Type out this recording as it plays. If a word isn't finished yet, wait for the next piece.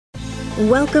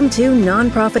Welcome to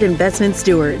Nonprofit Investment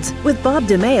Stewards with Bob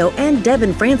DeMeo and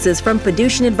Devin Francis from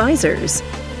Fiducian Advisors.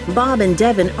 Bob and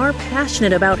Devin are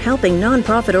passionate about helping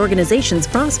nonprofit organizations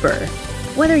prosper.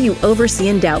 Whether you oversee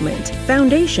endowment,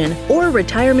 foundation, or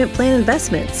retirement plan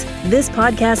investments, this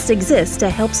podcast exists to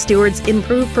help stewards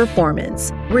improve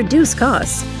performance, reduce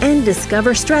costs, and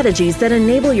discover strategies that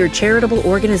enable your charitable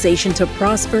organization to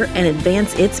prosper and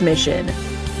advance its mission.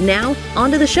 Now,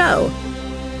 on to the show.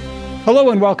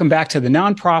 Hello and welcome back to the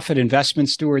Nonprofit Investment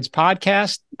Stewards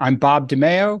podcast. I'm Bob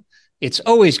DeMeo. It's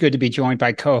always good to be joined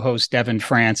by co-host Devin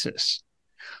Francis.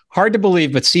 Hard to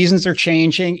believe, but seasons are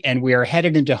changing and we are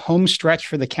headed into home stretch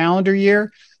for the calendar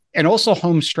year and also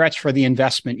home stretch for the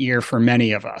investment year for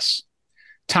many of us.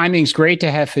 Timing's great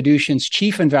to have Fiducian's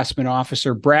Chief Investment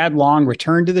Officer, Brad Long,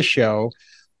 return to the show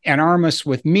and arm us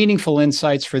with meaningful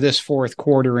insights for this fourth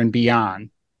quarter and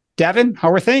beyond. Devin, how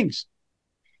are things?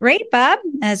 Great, Bob.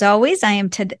 As always, I am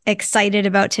excited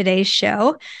about today's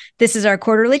show. This is our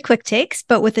quarterly quick takes,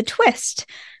 but with a twist.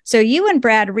 So you and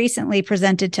Brad recently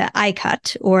presented to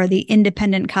ICUT, or the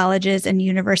Independent Colleges and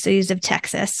Universities of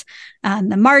Texas, on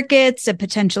the markets, a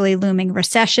potentially looming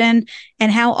recession,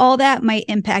 and how all that might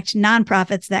impact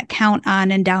nonprofits that count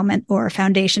on endowment or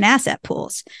foundation asset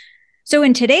pools. So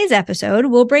in today's episode,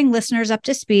 we'll bring listeners up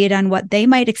to speed on what they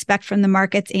might expect from the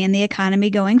markets and the economy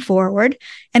going forward.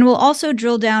 And we'll also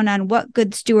drill down on what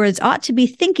good stewards ought to be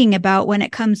thinking about when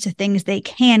it comes to things they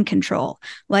can control,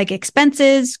 like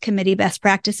expenses, committee best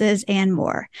practices, and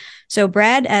more. So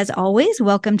Brad, as always,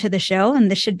 welcome to the show, and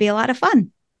this should be a lot of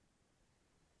fun.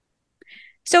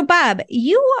 So Bob,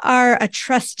 you are a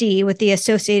trustee with the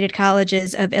Associated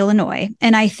Colleges of Illinois,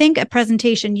 and I think a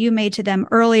presentation you made to them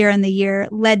earlier in the year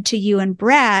led to you and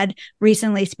Brad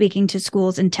recently speaking to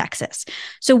schools in Texas.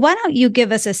 So why don't you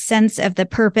give us a sense of the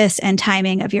purpose and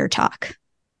timing of your talk?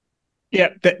 Yeah,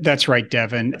 that's right,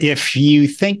 Devin. If you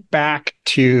think back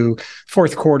to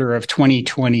fourth quarter of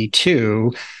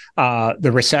 2022,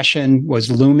 the recession was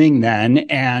looming then,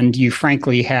 and you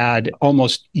frankly had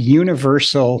almost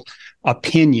universal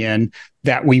opinion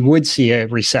that we would see a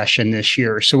recession this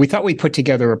year. So we thought we'd put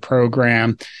together a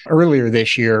program earlier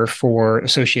this year for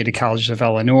Associated Colleges of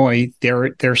Illinois,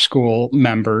 their school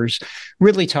members,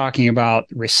 really talking about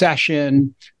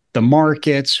recession, the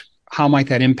markets, how might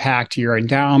that impact your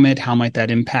endowment, how might that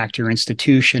impact your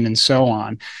institution, and so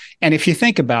on. And if you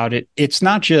think about it, it's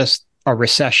not just a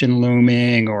recession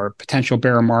looming or potential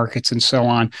bear markets and so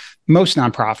on. Most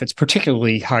nonprofits,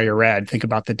 particularly higher ed, think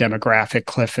about the demographic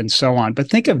cliff and so on. But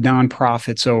think of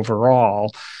nonprofits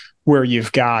overall, where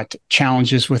you've got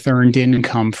challenges with earned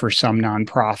income for some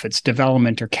nonprofits,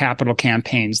 development or capital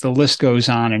campaigns. The list goes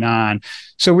on and on.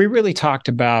 So we really talked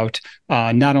about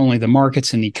not only the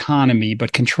markets and the economy,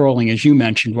 but controlling, as you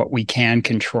mentioned, what we can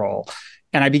control.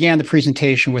 And I began the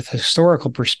presentation with historical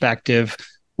perspective,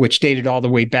 which dated all the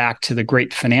way back to the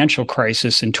great financial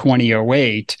crisis in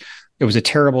 2008. It was a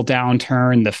terrible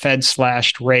downturn. The Fed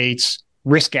slashed rates,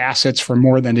 risk assets for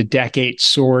more than a decade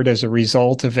soared as a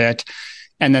result of it.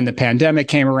 And then the pandemic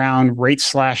came around, rates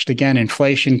slashed again,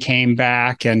 inflation came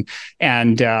back, and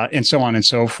so on and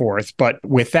so forth. But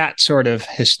with that sort of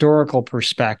historical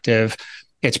perspective,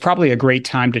 it's probably a great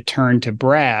time to turn to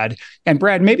Brad. And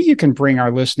Brad, maybe you can bring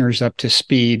our listeners up to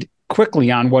speed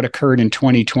quickly on what occurred in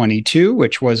 2022,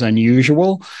 which was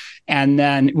unusual, and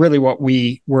then really what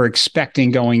we were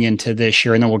expecting going into this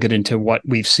year, and then we'll get into what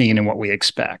we've seen and what we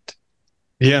expect.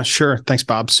 Yeah, sure. Thanks,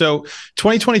 Bob. So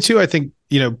 2022, I think,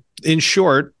 in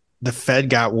short, the Fed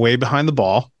got way behind the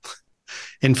ball.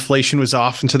 Inflation was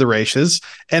off into the races,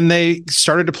 and they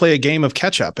started to play a game of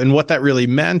catch up. And what that really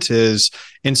meant is,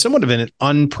 in somewhat of an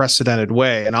unprecedented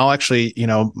way, and I'll actually,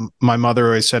 my mother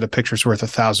always said a picture's worth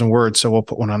 1,000 words, so we'll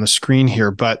put one on the screen here.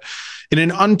 But in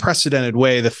an unprecedented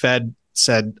way, the Fed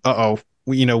said,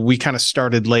 we kind of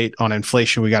started late on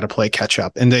inflation. We got to play catch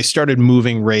up. And they started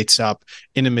moving rates up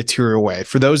in a material way.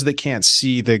 For those that can't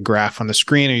see the graph on the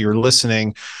screen or you're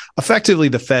listening, effectively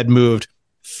the Fed moved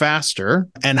faster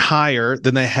and higher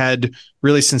than they had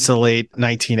really since the late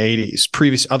 1980s.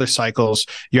 Previous other cycles,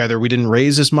 we didn't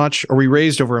raise as much or we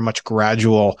raised over a much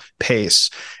gradual pace.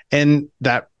 And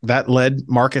that led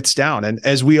markets down. And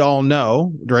as we all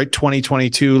know, right,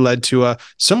 2022 led to a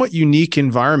somewhat unique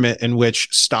environment in which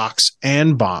stocks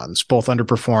and bonds both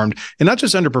underperformed, and not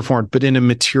just underperformed, but in a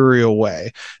material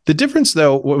way. The difference,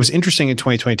 though, what was interesting in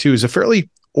 2022 is a fairly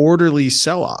orderly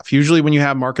sell-off. Usually when you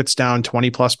have markets down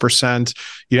 20+%,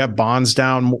 you have bonds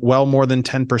down well more than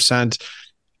 10%.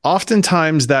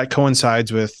 Oftentimes that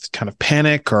coincides with kind of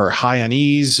panic or high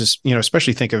unease,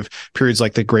 especially think of periods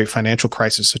like the great financial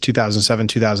crisis of 2007,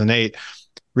 2008.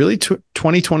 really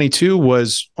 2022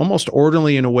 was almost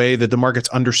orderly in a way that the markets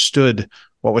understood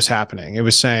what was happening. It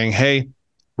was saying, hey,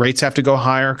 rates have to go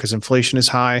higher because inflation is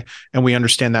high, and we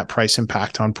understand that price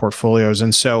impact on portfolios.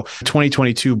 And so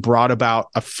 2022 brought about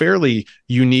a fairly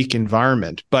unique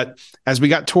environment. But as we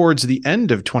got towards the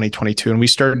end of 2022 and we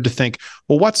started to think,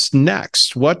 well, what's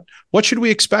next? What should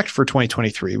we expect for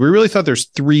 2023? We really thought there's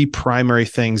three primary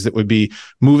things that would be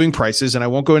moving prices. And I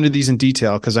won't go into these in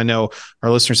detail because I know our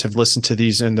listeners have listened to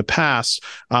these in the past.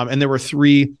 And there were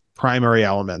three primary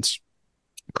elements: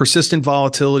 persistent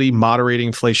volatility, moderating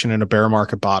inflation, and a bear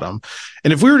market bottom.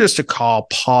 And if we were just to call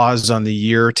pause on the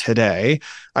year today,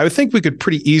 I would think we could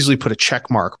pretty easily put a check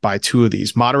mark by two of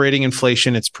these. Moderating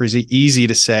inflation, it's pretty easy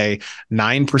to say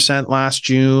 9% last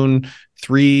June,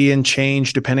 3 and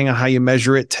change, depending on how you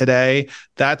measure it today.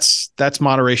 That's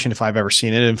moderation if I've ever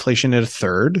seen it. Inflation at a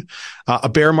third. A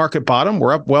bear market bottom,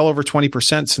 we're up well over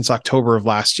 20% since October of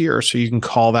last year. So you can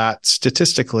call that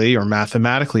statistically or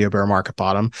mathematically a bear market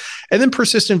bottom. And then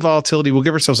persistent volatility, we'll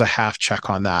give ourselves a half check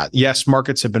on that. Yes,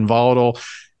 markets have been volatile.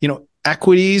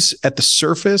 Equities at the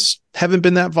surface haven't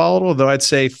been that volatile, though I'd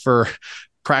say for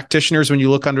practitioners, when you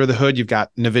look under the hood, you've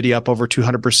got NVIDIA up over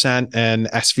 200% and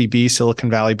SVB, Silicon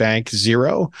Valley Bank,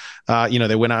 0.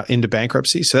 They went out into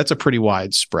bankruptcy. So that's a pretty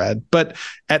wide spread. But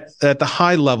at the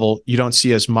high level, you don't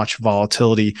see as much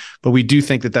volatility, but we do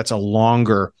think that that's a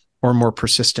longer or more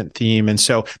persistent theme. And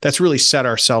so that's really set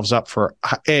ourselves up for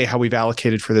how we've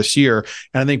allocated for this year.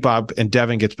 And I think Bob and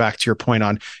Devin gets back to your point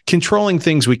on controlling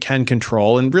things we can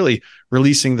control and really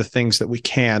releasing the things that we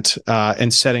can't,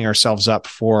 and setting ourselves up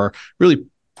for really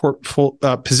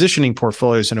positioning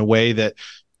portfolios in a way that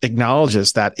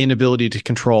acknowledges that inability to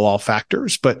control all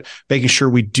factors, but making sure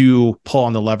we do pull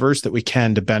on the levers that we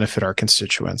can to benefit our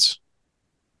constituents.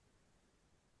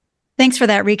 Thanks for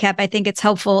that recap. I think it's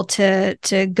helpful to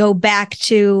go back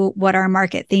to what our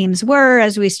market themes were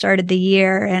as we started the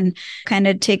year and kind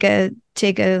of take a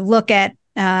look at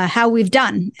how we've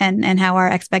done and how our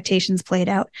expectations played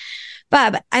out.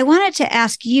 Bob, I wanted to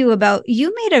ask you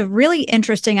you made a really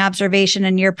interesting observation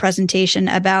in your presentation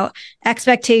about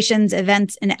expectations,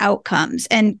 events, and outcomes.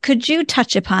 And could you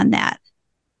touch upon that?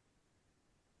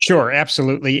 Sure,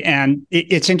 absolutely. And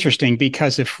it's interesting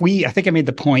because I think I made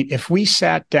the point, if we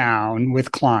sat down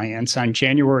with clients on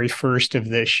January 1st of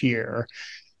this year,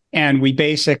 and we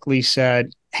basically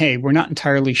said, hey, we're not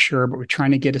entirely sure, but we're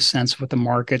trying to get a sense of what the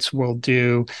markets will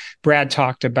do. Brad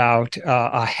talked about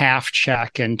a half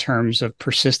check in terms of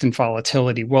persistent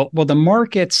volatility. Well, the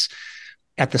markets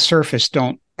at the surface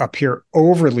don't appear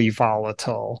overly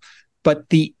volatile, but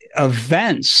the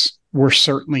events were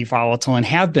certainly volatile and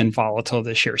have been volatile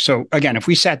this year. So again, if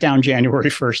we sat down January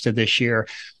 1st of this year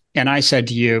and I said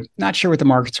to you, not sure what the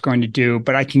market's going to do,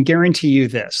 but I can guarantee you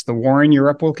this, the war in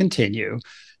Europe will continue.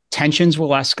 Tensions will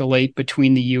escalate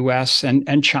between the U.S.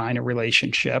 and China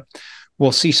relationship.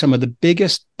 We'll see some of the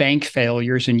biggest bank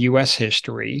failures in U.S.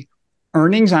 history.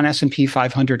 Earnings on S&P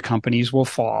 500 companies will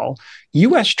fall.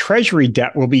 U.S. Treasury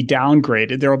debt will be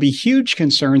downgraded. There will be huge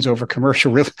concerns over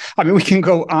commercial real. I mean, we can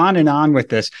go on and on with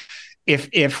this.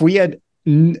 If we had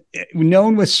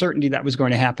known with certainty that was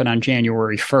going to happen on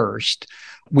January 1st,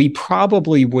 we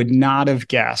probably would not have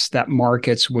guessed that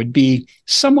markets would be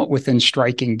somewhat within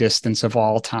striking distance of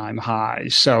all-time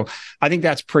highs. So I think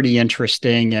that's pretty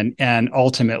interesting and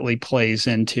ultimately plays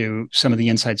into some of the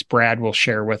insights Brad will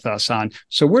share with us on.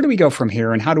 So where do we go from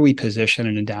here and how do we position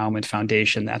an endowment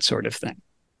foundation, that sort of thing?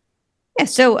 Yeah,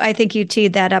 so I think you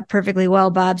teed that up perfectly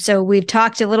well, Bob. So we've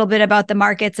talked a little bit about the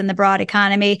markets and the broad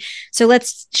economy. So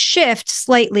let's shift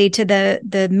slightly to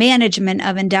the management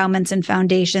of endowments and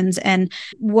foundations and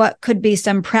what could be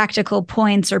some practical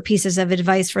points or pieces of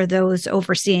advice for those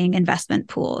overseeing investment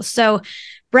pools. So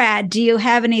Brad, do you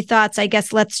have any thoughts? I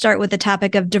guess let's start with the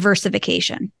topic of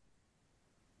diversification.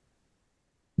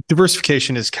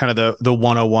 Diversification is kind of the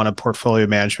 101 of portfolio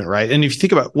management, right? And if you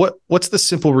think about what's the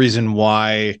simple reason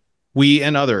why we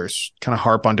and others kind of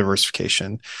harp on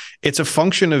diversification, it's a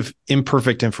function of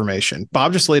imperfect information.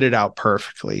 Bob just laid it out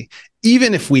perfectly.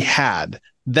 Even if we had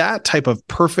that type of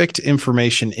perfect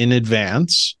information in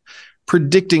advance,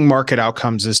 predicting market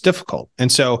outcomes is difficult.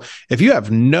 And so if you have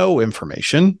no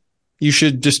information, you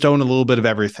should just own a little bit of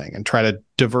everything and try to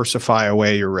diversify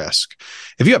away your risk.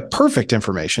 If you have perfect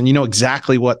information, you know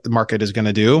exactly what the market is going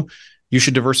to do, You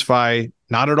should diversify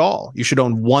not at all. You should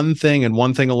own one thing and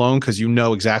one thing alone because you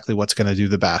know exactly what's going to do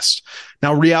the best.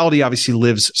 Now, reality obviously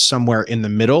lives somewhere in the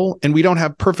middle, and we don't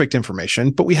have perfect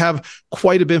information, but we have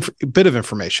quite a bit of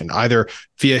information, either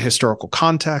via historical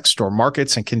context or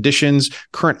markets and conditions,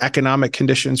 current economic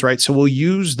conditions, right? So we'll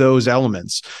use those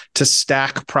elements to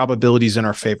stack probabilities in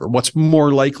our favor. What's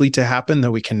more likely to happen,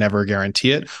 though we can never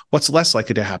guarantee it? What's less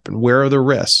likely to happen? Where are the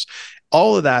risks?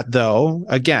 All of that, though,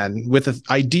 again, with the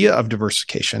idea of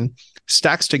diversification,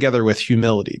 stacks together with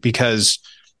humility, because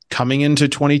coming into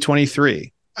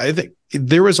 2023, I think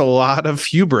there was a lot of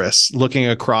hubris looking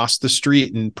across the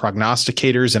street, and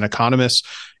prognosticators and economists,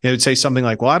 would say something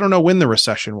like, well, I don't know when the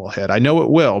recession will hit. I know it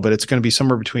will, but it's going to be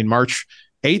somewhere between March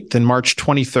 8th and March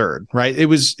 23rd, right? It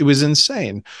was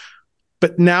insane.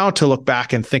 But now to look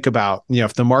back and think about,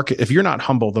 if you're not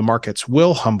humble, the markets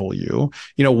will humble you.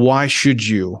 Why should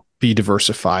you be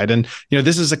diversified? And,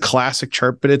 this is a classic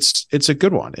chart, but it's a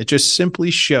good one. It just simply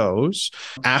shows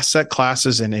asset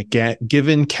classes in a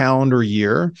given calendar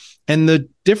year and the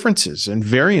differences and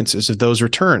variances of those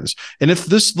returns. And if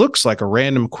this looks like a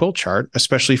random quill chart,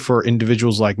 especially for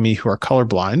individuals like me who are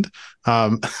colorblind,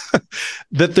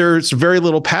 that there's very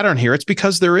little pattern here, it's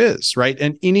because there is, right?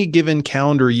 And any given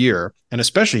calendar year, and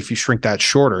especially if you shrink that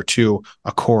shorter to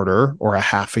a quarter or a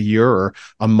half a year or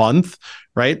a month,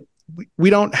 right? We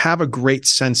don't have a great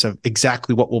sense of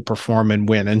exactly what will perform and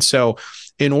when. And so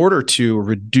in order to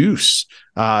reduce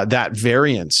that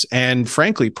variance and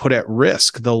frankly, put at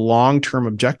risk the long-term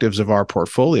objectives of our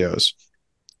portfolios,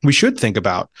 we should think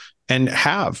about and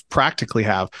practically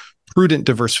have prudent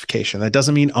diversification. That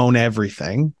doesn't mean own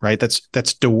everything, right?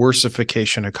 That's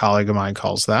diversification, a colleague of mine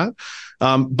calls that.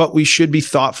 But we should be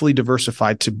thoughtfully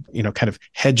diversified to, kind of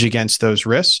hedge against those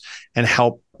risks and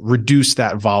help reduce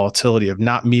that volatility of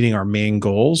not meeting our main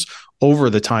goals over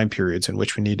the time periods in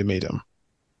which we need to meet them.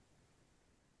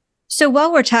 So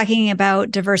while we're talking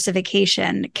about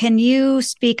diversification, can you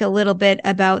speak a little bit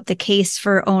about the case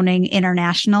for owning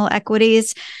international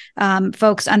equities?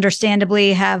 Folks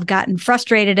understandably have gotten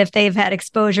frustrated if they've had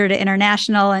exposure to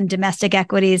international, and domestic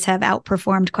equities have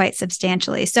outperformed quite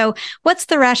substantially. So what's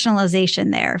the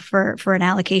rationalization there for an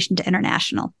allocation to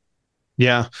international?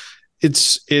 Yeah,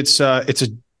 it's a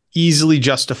easily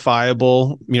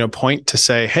justifiable, point to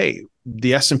say, hey,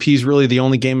 the S&P is really the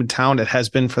only game in town. It has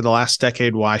been for the last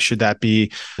decade. Why should that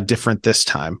be different this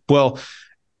time? Well,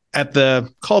 at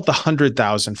call it the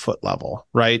 100,000 foot level,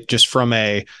 right? Just from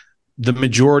the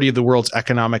majority of the world's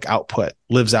economic output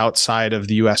lives outside of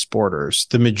the US borders.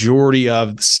 The majority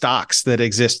of stocks that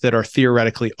exist that are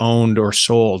theoretically owned or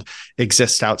sold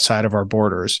exist outside of our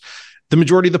borders. The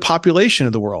majority of the population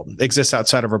of the world exists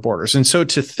outside of our borders. And so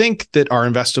to think that our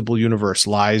investable universe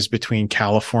lies between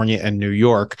California and New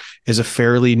York is a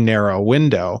fairly narrow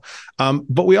window.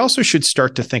 But we also should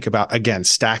start to think about, again,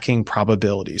 stacking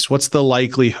probabilities. What's the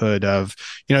likelihood of,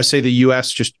 say the US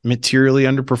just materially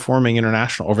underperforming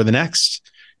international over the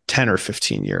next 10 or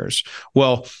 15 years?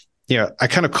 Well, I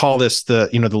kind of call this the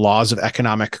laws of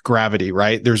economic gravity,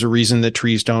 right? There's a reason that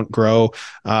trees don't grow,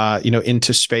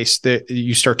 into space, that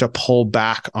you start to pull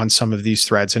back on some of these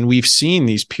threads. And we've seen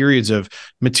these periods of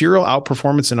material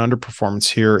outperformance and underperformance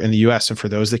here in the US. And for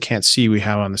those that can't see, we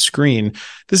have on the screen,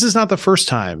 this is not the first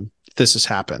time this has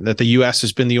happened, that the US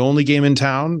has been the only game in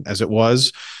town, as it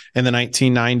was in the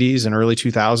 1990s and early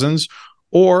 2000s.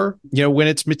 Or, when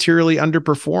it's materially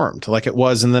underperformed, like it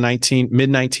was in the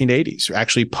mid-1980s,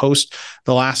 actually post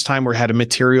the last time we had a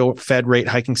material Fed rate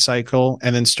hiking cycle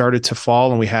and then started to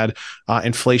fall and we had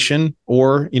inflation,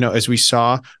 or, as we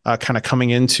saw kind of coming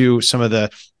into some of the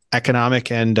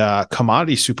economic and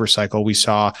commodity super cycle we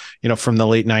saw, from the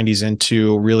late 90s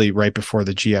into really right before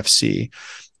the GFC.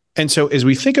 And so as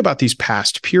we think about these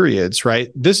past periods, right,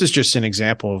 this is just an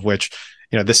example of which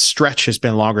this stretch has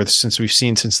been longer since the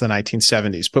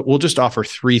 1970s, but we'll just offer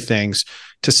three things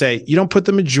to say you don't put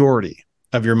the majority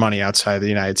of your money outside of the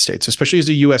United States, especially as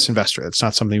a US investor. That's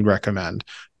not something we recommend.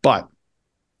 But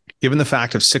given the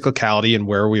fact of cyclicality and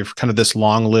where we've kind of this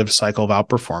long-lived cycle of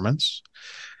outperformance,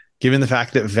 given the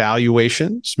fact that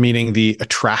valuations, meaning the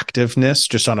attractiveness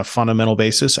just on a fundamental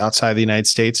basis outside the United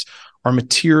States, are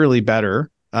materially better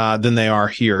than they are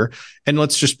here. And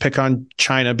let's just pick on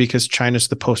China because China's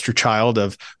the poster child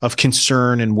of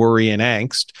concern and worry and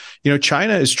angst.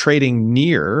 China is trading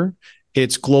near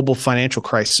its global financial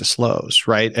crisis lows,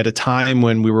 right? At a time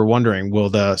when we were wondering, will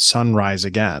the sun rise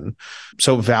again?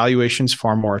 So valuation's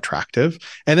far more attractive.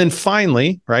 And then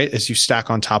finally, right, as you stack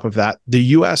on top of that, the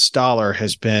US dollar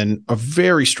has been a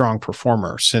very strong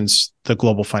performer since the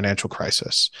global financial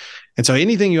crisis. And so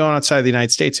anything you own outside of the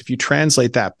United States, if you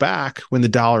translate that back when the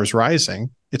dollar is rising,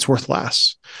 it's worth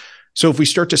less. So if we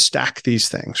start to stack these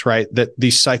things, right, that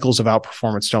these cycles of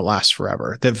outperformance don't last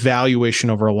forever, that valuation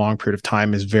over a long period of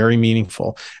time is very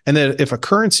meaningful, and that if a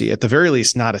currency, at the very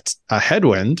least, not a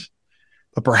headwind,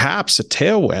 but perhaps a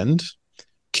tailwind,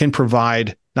 can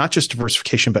provide not just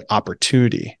diversification, but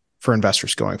opportunity for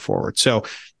investors going forward. So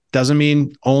doesn't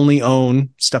mean only own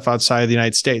stuff outside of the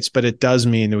United States, but it does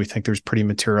mean that we think there's pretty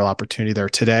material opportunity there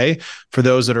today for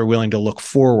those that are willing to look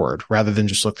forward rather than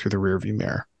just look through the rearview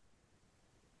mirror.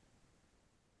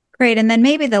 Great. And then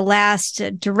maybe the last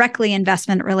directly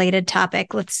investment related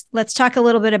topic. Let's talk a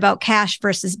little bit about cash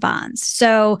versus bonds.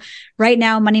 So right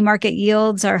now, money market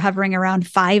yields are hovering around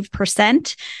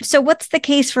 5%. So what's the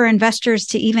case for investors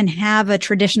to even have a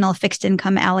traditional fixed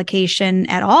income allocation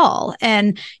at all?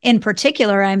 And in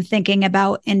particular, I'm thinking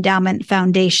about endowment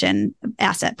foundation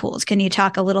asset pools. Can you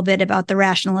talk a little bit about the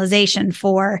rationalization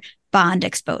for bond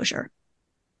exposure?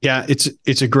 Yeah,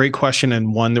 it's a great question,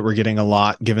 and one that we're getting a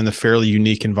lot given the fairly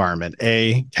unique environment.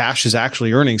 A, cash is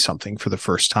actually earning something for the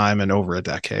first time in over a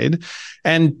decade.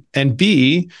 And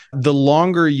B, the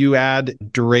longer you add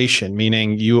duration,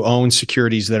 meaning you own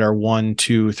securities that are 1,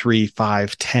 2, 3,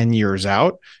 5, 10 years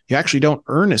out, you actually don't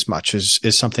earn as much as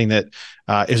something that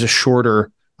is a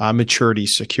shorter maturity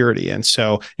security. And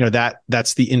so,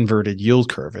 that's the inverted yield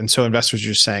curve. And so investors are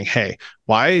just saying, hey,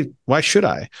 why should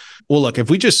I? Well, look,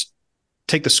 if we just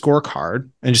take the scorecard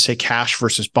and just say cash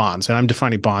versus bonds, and I'm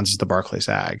defining bonds as the Barclays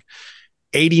Agg,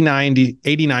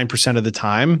 89% of the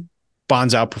time,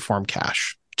 bonds outperform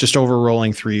cash just over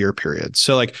rolling 3-year periods.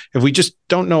 So like, if we just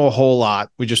don't know a whole lot,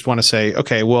 we just want to say,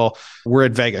 okay, well, we're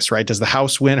at Vegas, right? Does the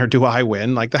house win or do I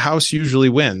win? Like the house usually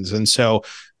wins. And so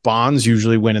bonds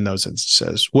usually win in those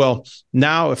instances. Well,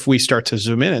 now if we start to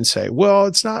zoom in and say,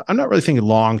 well, I'm not really thinking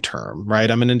long-term,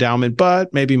 right? I'm an endowment,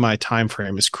 but maybe my time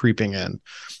frame is creeping in.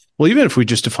 Well, even if we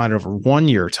just define it over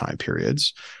 1-year time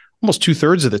periods, almost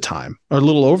 2/3 of the time, or a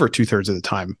little over 2/3 of the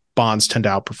time, bonds tend to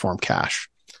outperform cash.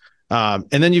 And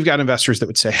then you've got investors that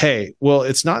would say, hey, well,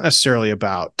 it's not necessarily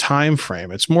about time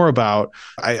frame. It's more about,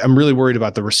 I'm really worried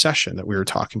about the recession that we were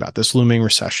talking about, this looming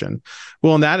recession.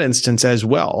 Well, in that instance as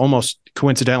well, almost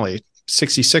coincidentally,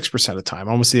 66% of the time,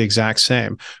 almost the exact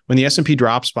same. When the S&P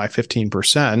drops by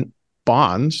 15%,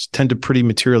 bonds tend to pretty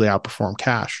materially outperform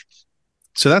cash.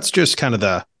 So that's just kind of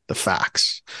the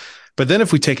facts. But then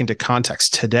if we take into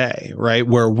context today, right,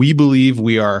 where we believe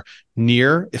we are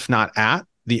near, if not at,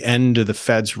 the end of the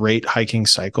Fed's rate hiking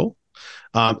cycle,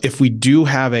 if we do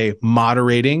have a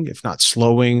moderating, if not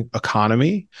slowing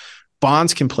economy,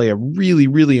 bonds can play a really,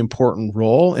 really important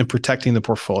role in protecting the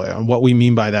portfolio. And what we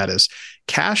mean by that is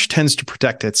cash tends to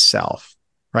protect itself,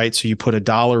 right? So you put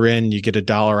 $1 in, you get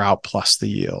 $1 out plus the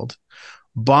yield.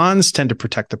 Bonds tend to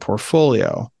protect the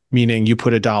portfolio, meaning you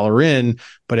put $1 in,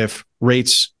 but if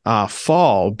rates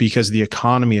fall because the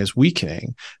economy is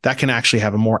weakening, that can actually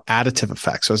have a more additive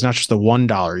effect. So it's not just the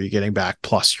 $1 you're getting back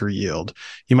plus your yield.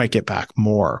 You might get back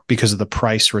more because of the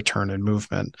price return and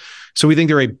movement. So we think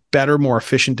they're a better, more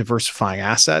efficient diversifying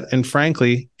asset. And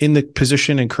frankly, in the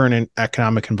position and current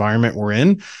economic environment we're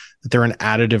in, they're an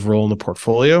additive role in the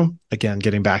portfolio. Again,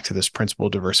 getting back to this principle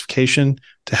of diversification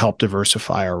to help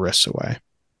diversify our risks away.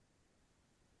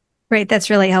 Great. That's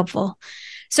really helpful.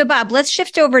 So, Bob, let's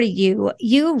shift over to you.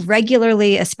 You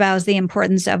regularly espouse the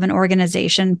importance of an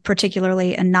organization,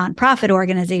 particularly a nonprofit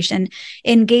organization,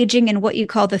 engaging in what you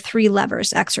call the 3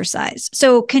 levers exercise.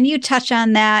 So can you touch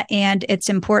on that and its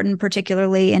importance,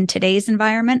 particularly in today's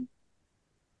environment?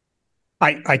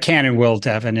 I can and will,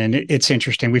 Devin. And it's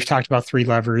interesting. We've talked about 3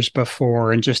 levers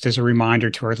before. And just as a reminder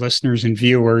to our listeners and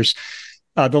viewers,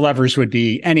 the levers would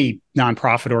be any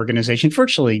nonprofit organization,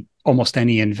 virtually almost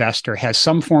any investor has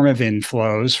some form of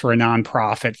inflows. For a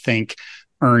nonprofit, think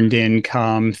earned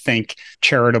income, think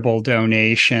charitable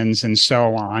donations, and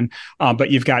so on. But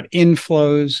you've got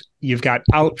inflows, you've got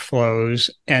outflows,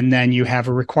 and then you have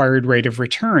a required rate of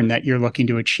return that you're looking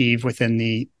to achieve within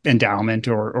the endowment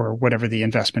or whatever the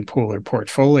investment pool or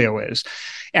portfolio is.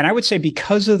 And I would say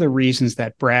because of the reasons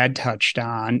that Brad touched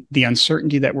on, the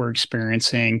uncertainty that we're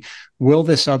experiencing, will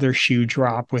this other shoe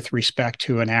drop with respect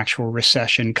to an actual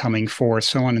recession coming forth,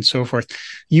 so on and so forth,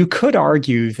 you could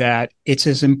argue that it's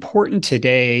as important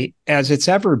today as it's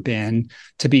ever been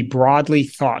to be broadly,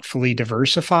 thoughtfully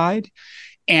diversified.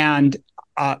 And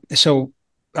so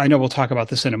I know we'll talk about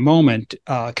this in a moment,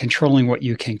 controlling what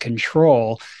you can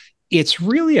control. It's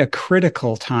really a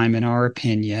critical time, in our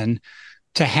opinion,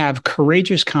 to have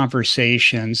courageous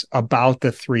conversations about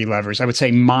the three levers. I would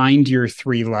say mind your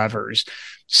three levers,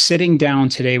 sitting down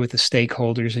today with the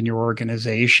stakeholders in your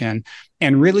organization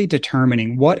and really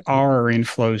determining what are our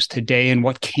inflows today and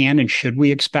what can and should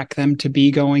we expect them to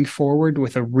be going forward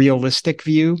with a realistic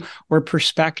view or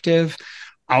perspective.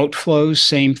 Outflows,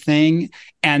 same thing.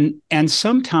 And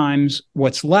sometimes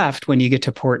what's left when you get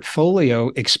to portfolio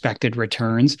expected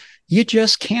returns, you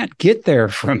just can't get there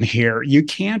from here. You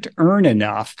can't earn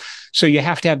enough. So you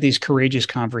have to have these courageous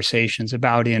conversations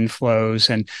about inflows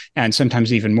and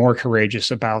sometimes even more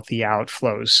courageous about the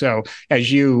outflows. So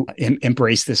as you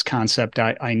embrace this concept,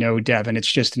 I know, Devin,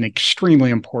 it's just an extremely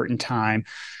important time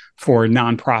for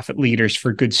nonprofit leaders,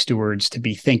 for good stewards to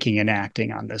be thinking and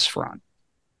acting on this front.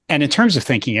 And in terms of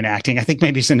thinking and acting, I think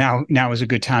maybe now is a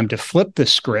good time to flip the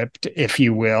script, if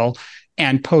you will,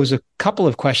 and pose a couple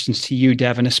of questions to you,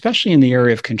 Devin, especially in the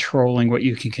area of controlling what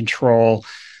you can control,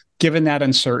 given that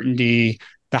uncertainty,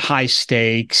 the high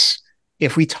stakes.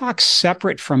 If we talk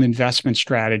separate from investment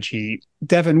strategy,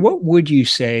 Devin, what would you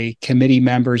say committee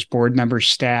members, board members,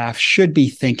 staff should be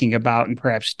thinking about and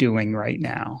perhaps doing right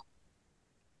now?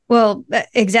 Well,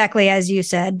 exactly as you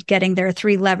said, getting their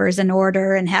three levers in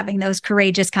order and having those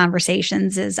courageous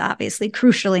conversations is obviously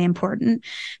crucially important.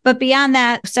 But beyond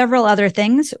that, several other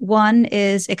things. One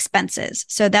is expenses.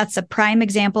 So that's a prime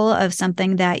example of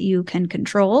something that you can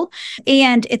control.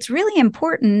 And it's really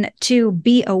important to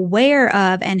be aware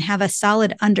of and have a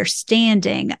solid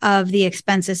understanding of the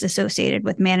expenses associated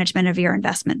with management of your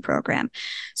investment program.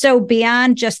 So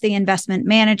beyond just the investment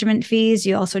management fees,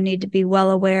 you also need to be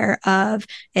well aware of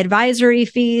advisory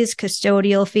fees,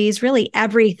 custodial fees, really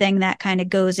everything that kind of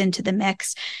goes into the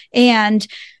mix, and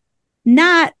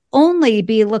not only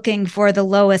be looking for the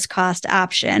lowest cost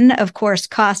option. Of course,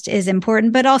 cost is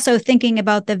important, but also thinking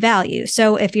about the value.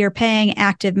 So if you're paying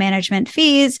active management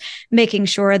fees, making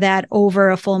sure that over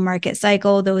a full market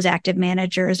cycle, those active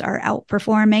managers are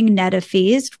outperforming net of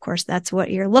fees. Of course, that's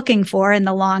what you're looking for in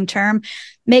the long term.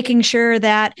 Making sure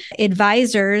that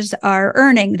advisors are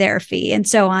earning their fee and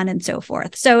so on and so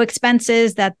forth. So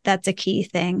expenses, that's a key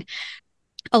thing.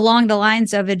 Along the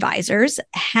lines of advisors,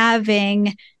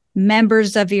 having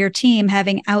members of your team,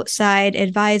 having outside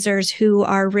advisors who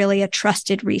are really a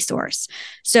trusted resource.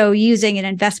 So using an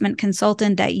investment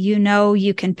consultant that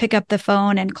you can pick up the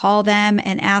phone and call them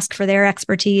and ask for their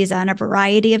expertise on a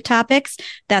variety of topics.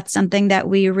 That's something that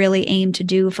we really aim to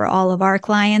do for all of our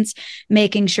clients,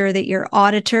 making sure that your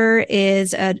auditor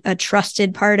is a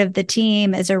trusted part of the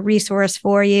team, as a resource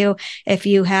for you. If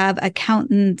you have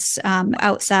accountants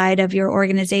outside of your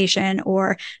organization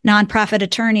or nonprofit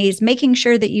attorneys, making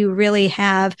sure that you really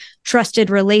have trusted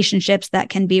relationships that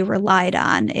can be relied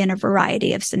on in a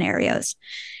variety of scenarios.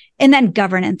 And then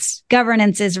governance.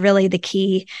 Governance is really the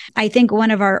key. I think one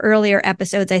of our earlier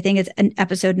episodes, I think it's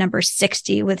episode number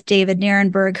 60 with David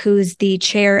Nierenberg, who's the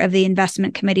chair of the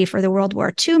investment committee for the World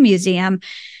War II Museum.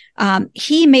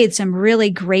 He made some really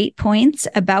great points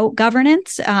about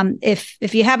governance.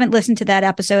 If you haven't listened to that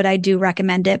episode, I do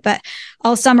recommend it, but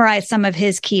I'll summarize some of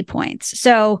his key points.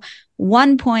 So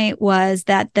one point was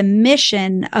that the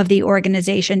mission of the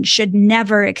organization should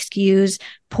never excuse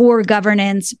poor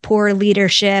governance, poor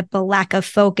leadership, a lack of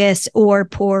focus, or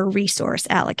poor resource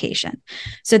allocation.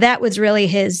 So that was really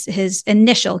his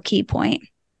initial key point.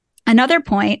 Another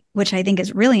point, which I think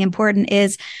is really important,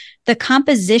 is the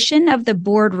composition of the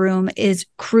boardroom is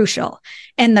crucial.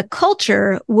 And the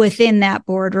culture within that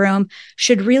boardroom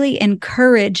should really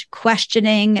encourage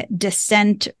questioning,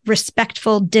 dissent,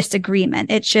 respectful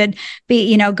disagreement. It should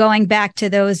be, going back to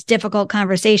those difficult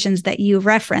conversations that you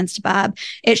referenced, Bob,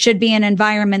 it should be an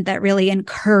environment that really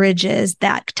encourages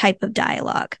that type of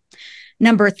dialogue.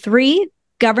 Number 3,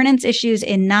 governance issues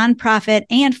in nonprofit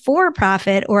and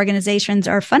for-profit organizations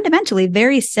are fundamentally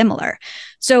very similar.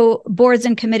 So boards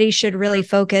and committees should really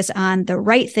focus on the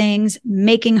right things,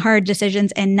 making hard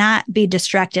decisions, and not be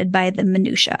distracted by the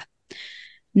minutia.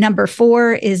 Number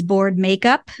 4 is board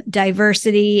makeup.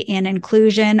 Diversity and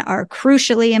inclusion are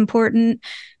crucially important,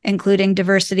 including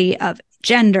diversity of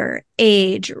gender,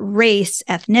 age, race,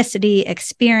 ethnicity,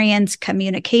 experience,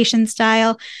 communication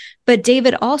style. But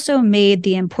David also made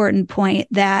the important point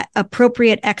that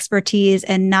appropriate expertise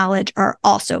and knowledge are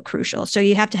also crucial. So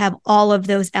you have to have all of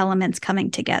those elements coming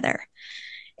together.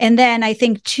 And then I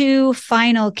think 2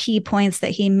 final key points that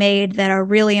he made that are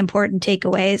really important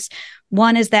takeaways.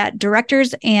 One is that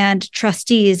directors and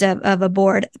trustees of a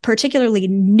board, particularly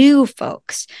new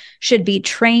folks, should be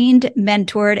trained,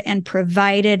 mentored, and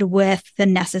provided with the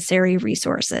necessary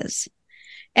resources.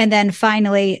 And then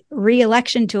finally,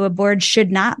 re-election to a board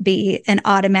should not be an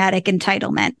automatic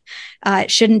entitlement. It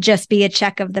shouldn't just be a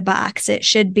check of the box. It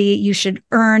should be, you should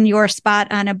earn your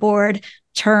spot on a board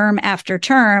term after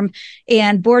term,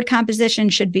 and board composition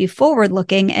should be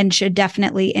forward-looking and should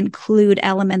definitely include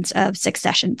elements of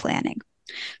succession planning.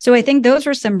 So I think those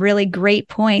were some really great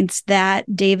points that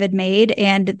David made,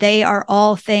 and they are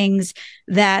all things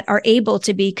that are able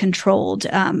to be controlled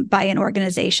by an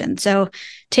organization. So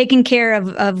taking care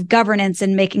of governance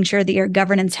and making sure that your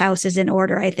governance house is in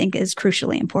order, I think, is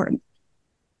crucially important.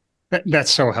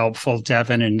 That's so helpful,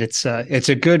 Devin. And it's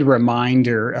a good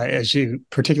reminder, as you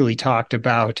particularly talked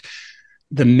about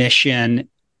the mission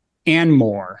and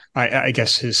more, I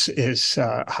guess is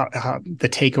how the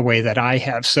takeaway that I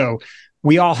have. So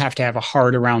we all have to have a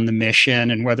heart around the mission,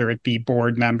 and whether it be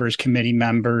board members, committee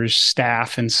members,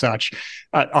 staff, and such,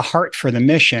 a heart for the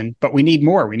mission. But we need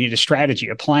more. We need a strategy,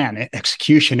 a plan,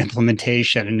 execution,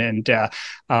 implementation. And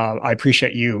I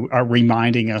appreciate you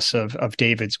reminding us of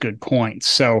David's good points.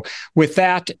 So with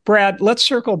that, Brad, let's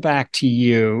circle back to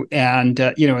you. And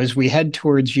as we head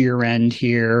towards year end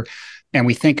here, and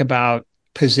we think about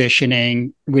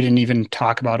positioning, we didn't even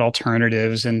talk about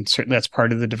alternatives, and certainly that's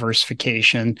part of the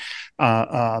diversification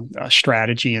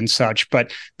strategy and such.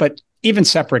 But even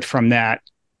separate from that,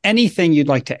 anything you'd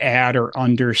like to add or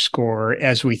underscore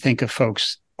as we think of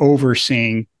folks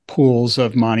overseeing pools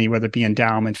of money, whether it be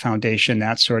endowment, foundation,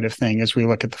 that sort of thing, as we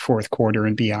look at the fourth quarter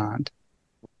and beyond?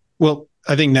 Well,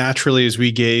 I think naturally, as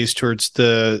we gaze towards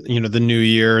the new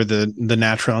year, the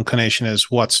natural inclination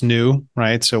is what's new,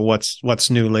 right? So what's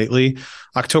new lately?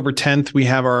 October 10th, we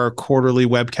have our quarterly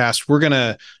webcast. We're going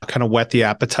to kind of whet the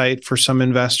appetite for some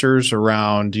investors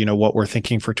around, what we're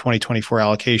thinking for 2024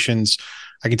 allocations.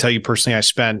 I can tell you personally, I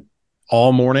spent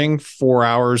all morning, 4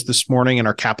 hours this morning, in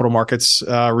our capital markets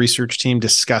research team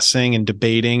discussing and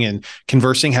debating and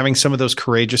conversing, having some of those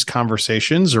courageous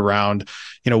conversations around,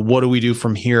 what do we do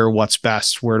from here? What's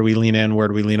best? Where do we lean in? Where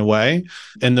do we lean away?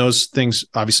 And those things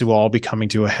obviously will all be coming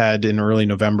to a head in early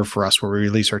November for us, where we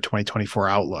release our 2024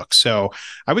 outlook. So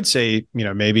I would say,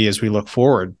 maybe as we look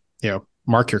forward,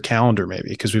 mark your calendar maybe,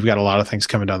 because we've got a lot of things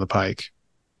coming down the pike.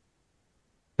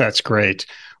 That's great.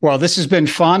 Well, this has been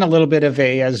fun. A little bit of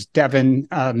as Devin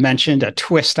mentioned, a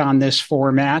twist on this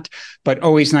format, but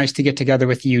always nice to get together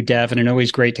with you, Devin, and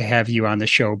always great to have you on the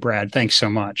show, Brad. Thanks so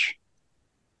much.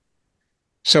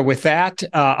 So with that,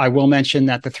 I will mention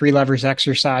that the 3 levers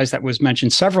exercise that was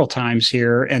mentioned several times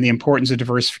here, and the importance of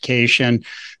diversification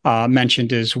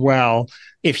mentioned as well.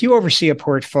 If you oversee a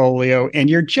portfolio and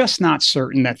you're just not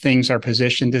certain that things are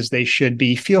positioned as they should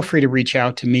be, feel free to reach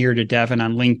out to me or to Devin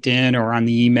on LinkedIn or on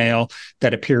the email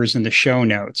that appears in the show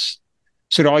notes.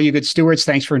 So to all you good stewards,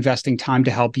 thanks for investing time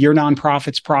to help your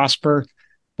nonprofits prosper.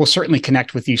 We'll certainly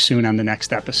connect with you soon on the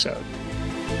next episode.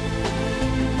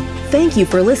 Thank you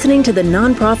for listening to the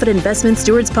Nonprofit Investment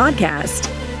Stewards Podcast.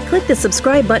 Click the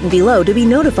subscribe button below to be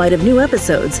notified of new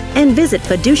episodes, and visit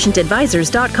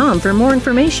fiducientadvisors.com for more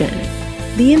information.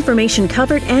 The information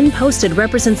covered and posted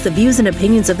represents the views and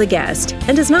opinions of the guest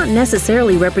and does not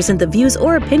necessarily represent the views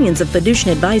or opinions of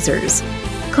Fiducient Advisors.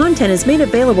 Content is made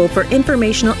available for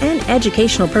informational and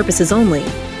educational purposes only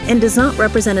and does not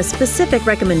represent a specific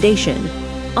recommendation.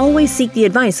 Always seek the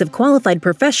advice of qualified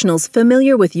professionals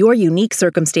familiar with your unique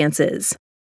circumstances.